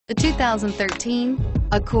The 2013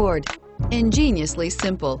 Accord. Ingeniously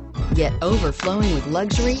simple, yet overflowing with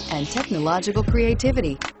luxury and technological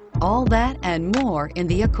creativity. All that and more in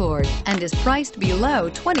the Accord, and is priced below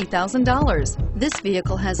 $20,000. This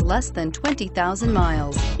vehicle has less than 20,000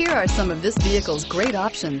 miles. Here are some of this vehicle's great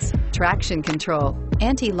options: traction control,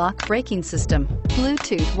 anti-lock braking system,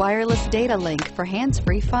 Bluetooth wireless data link for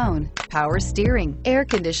hands-free phone, power steering, air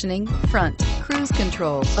conditioning, front, cruise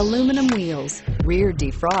control, aluminum wheels, rear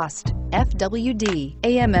defrost, FWD,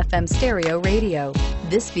 AM/FM stereo radio.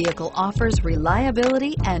 This vehicle offers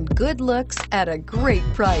reliability and good looks at a great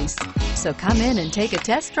price. So come in and take a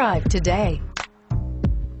test drive today.